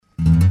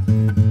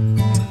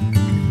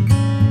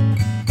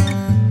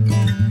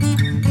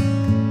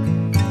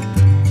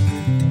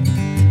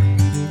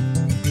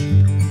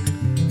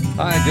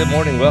Good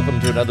morning.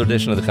 Welcome to another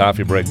edition of the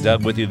Coffee Break.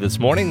 Doug with you this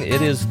morning.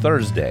 It is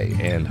Thursday,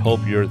 and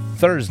hope your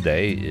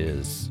Thursday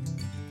is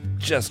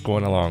just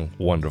going along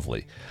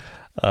wonderfully.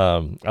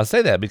 I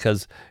say that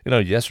because,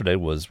 yesterday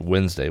was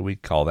Wednesday. We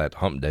call that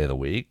hump day of the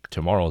week.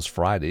 Tomorrow's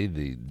Friday,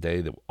 the day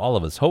that all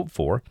of us hope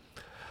for.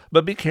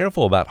 But be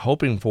careful about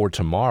hoping for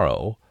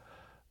tomorrow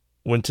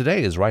when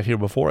today is right here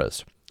before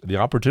us. The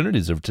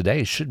opportunities of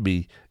today should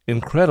be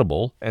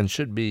incredible and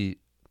should be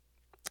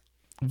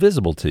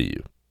visible to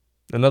you.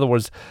 In other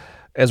words,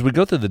 as we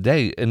go through the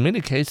day, in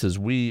many cases,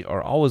 we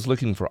are always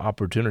looking for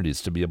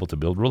opportunities to be able to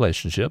build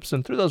relationships,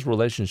 and through those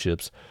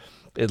relationships,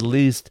 at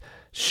least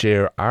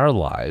share our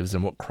lives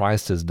and what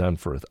Christ has done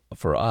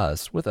for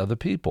us with other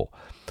people.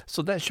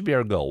 So that should be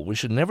our goal. We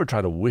should never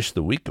try to wish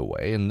the week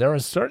away, and there are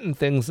certain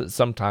things that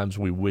sometimes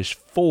we wish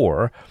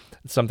for,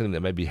 something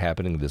that may be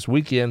happening this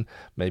weekend.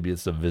 Maybe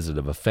it's a visit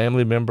of a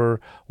family member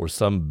or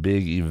some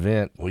big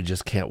event. We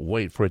just can't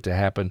wait for it to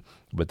happen,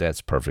 but that's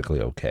perfectly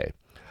okay.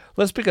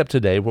 Let's pick up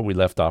today where we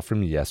left off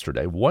from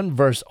yesterday. One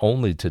verse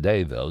only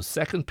today, though,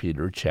 2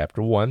 Peter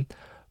chapter 1,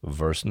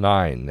 verse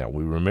 9. Now,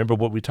 we remember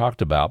what we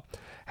talked about,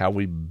 how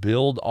we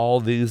build all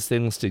these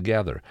things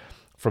together,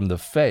 from the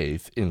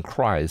faith in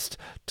Christ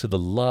to the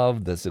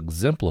love that's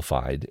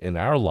exemplified in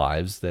our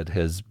lives that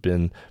has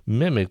been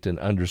mimicked and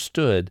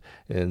understood,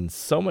 and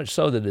so much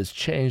so that it's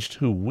changed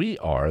who we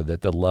are,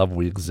 that the love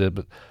we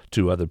exhibit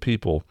to other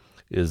people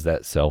is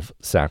that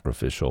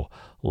self-sacrificial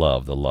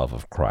love, the love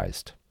of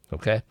Christ.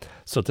 Okay,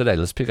 so today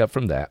let's pick up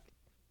from that.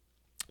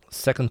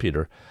 2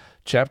 Peter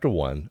chapter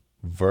 1,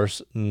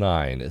 verse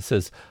 9. It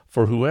says,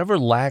 "For whoever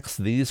lacks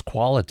these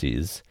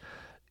qualities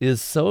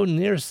is so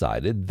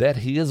nearsighted that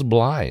he is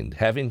blind,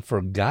 having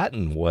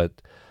forgotten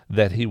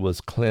that he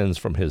was cleansed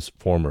from his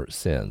former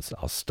sins."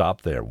 I'll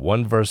stop there.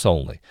 One verse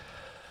only.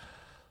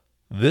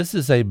 This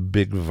is a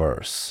big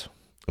verse.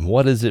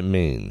 What does it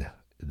mean?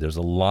 There's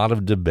a lot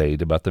of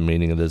debate about the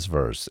meaning of this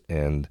verse,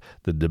 and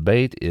the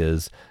debate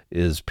is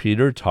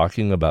Peter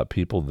talking about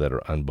people that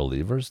are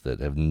unbelievers, that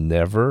have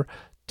never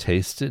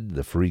tasted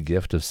the free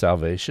gift of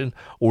salvation,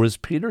 or is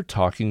Peter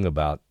talking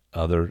about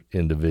other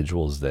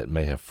individuals that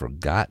may have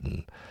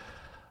forgotten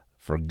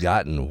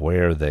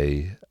where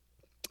they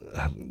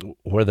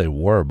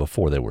were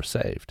before they were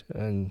saved?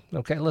 And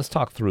okay, let's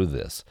talk through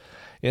this.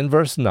 In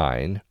verse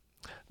 9,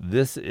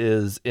 this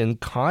is in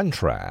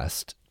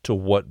contrast to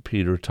what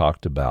Peter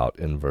talked about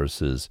in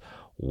verses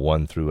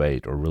 1 through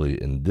 8, or really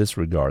in this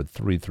regard,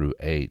 3 through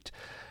 8.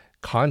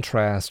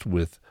 Contrast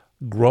with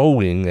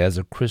growing as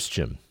a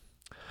Christian.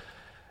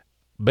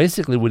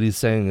 Basically, what he's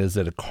saying is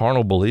that a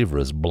carnal believer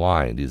is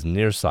blind. He's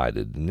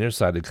nearsighted.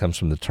 Nearsighted comes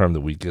from the term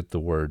that we get the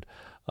word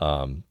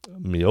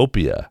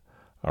myopia,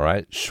 all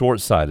right?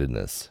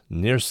 Short-sightedness,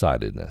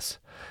 nearsightedness.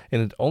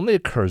 And it only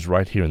occurs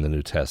right here in the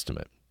New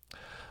Testament.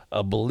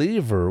 A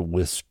believer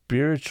with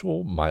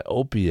spiritual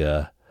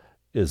myopia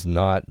is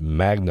not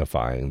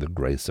magnifying the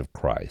grace of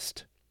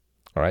Christ.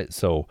 All right,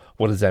 so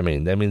what does that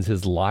mean? That means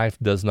his life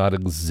does not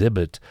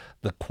exhibit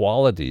the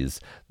qualities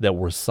that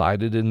were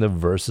cited in the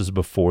verses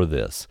before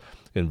this,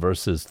 in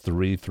verses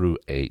 3 through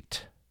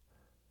 8.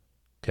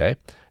 Okay?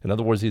 In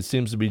other words, he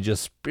seems to be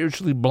just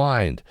spiritually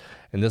blind.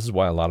 And this is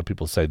why a lot of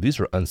people say these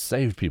are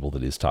unsaved people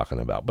that he's talking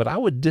about. But I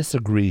would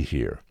disagree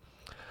here,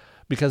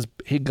 because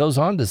he goes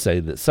on to say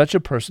that such a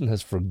person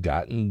has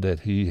forgotten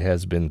that he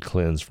has been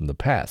cleansed from the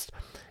past.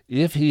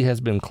 If he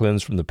has been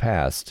cleansed from the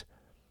past,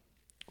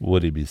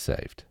 would he be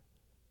saved?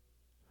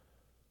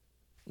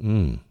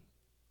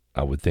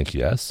 I would think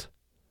yes.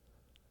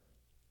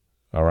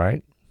 All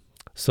right.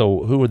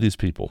 So who are these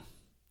people?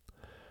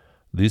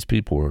 These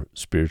people are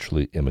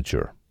spiritually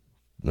immature.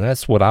 And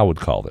that's what I would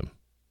call them.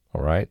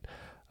 All right.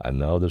 I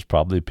know there's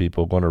probably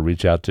people going to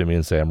reach out to me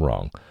and say I'm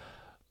wrong.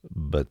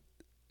 But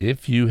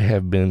if you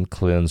have been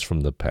cleansed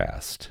from the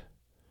past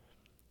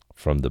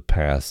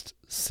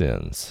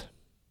sins,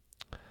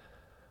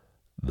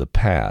 the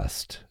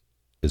past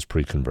is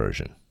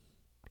pre-conversion.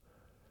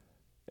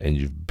 And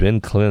you've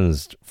been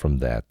cleansed from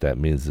that. That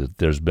means that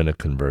there's been a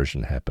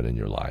conversion happen in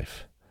your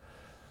life.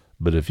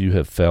 But if you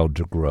have failed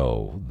to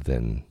grow,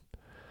 then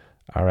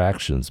our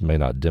actions may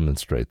not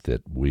demonstrate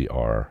that we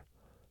are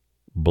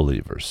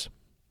believers.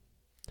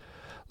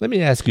 Let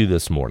me ask you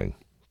this morning,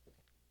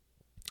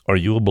 are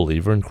you a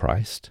believer in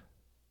Christ?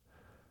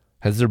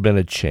 Has there been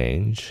a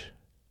change?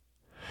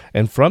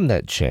 And from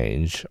that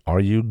change, are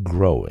you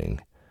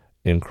growing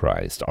in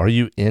Christ? Are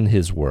you in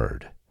His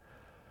Word?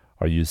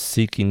 Are you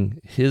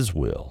seeking His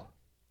will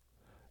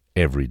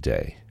every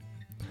day?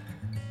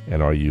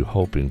 And are you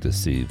hoping to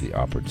see the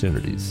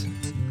opportunities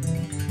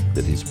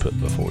that He's put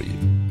before you?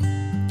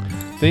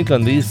 Think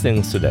on these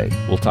things today.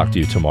 We'll talk to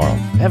you tomorrow.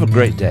 Have a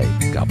great day.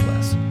 God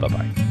bless.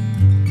 Bye-bye.